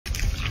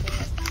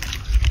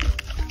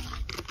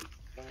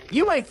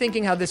You might be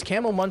thinking how this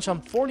camel munch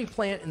on thorny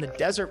plant in the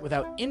desert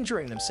without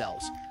injuring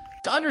themselves.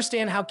 To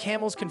understand how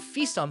camels can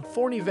feast on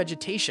thorny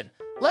vegetation,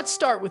 let's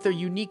start with their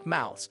unique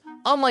mouths.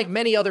 Unlike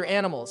many other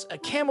animals, a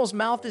camel's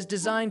mouth is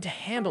designed to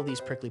handle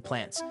these prickly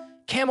plants.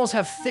 Camels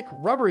have thick,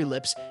 rubbery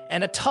lips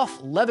and a tough,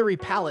 leathery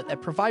palate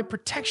that provide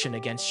protection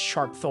against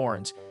sharp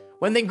thorns.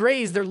 When they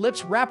graze, their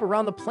lips wrap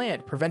around the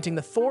plant, preventing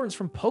the thorns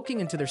from poking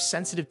into their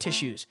sensitive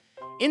tissues.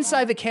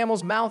 Inside the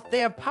camel's mouth, they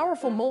have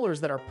powerful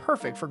molars that are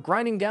perfect for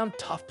grinding down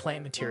tough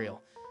plant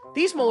material.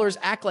 These molars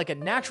act like a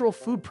natural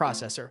food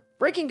processor,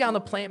 breaking down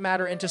the plant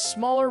matter into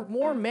smaller,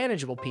 more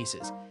manageable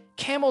pieces.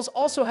 Camels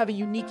also have a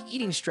unique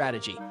eating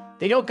strategy.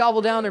 They don't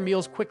gobble down their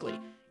meals quickly.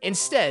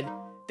 Instead,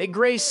 they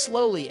graze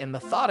slowly and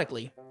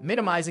methodically,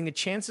 minimizing the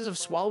chances of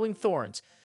swallowing thorns.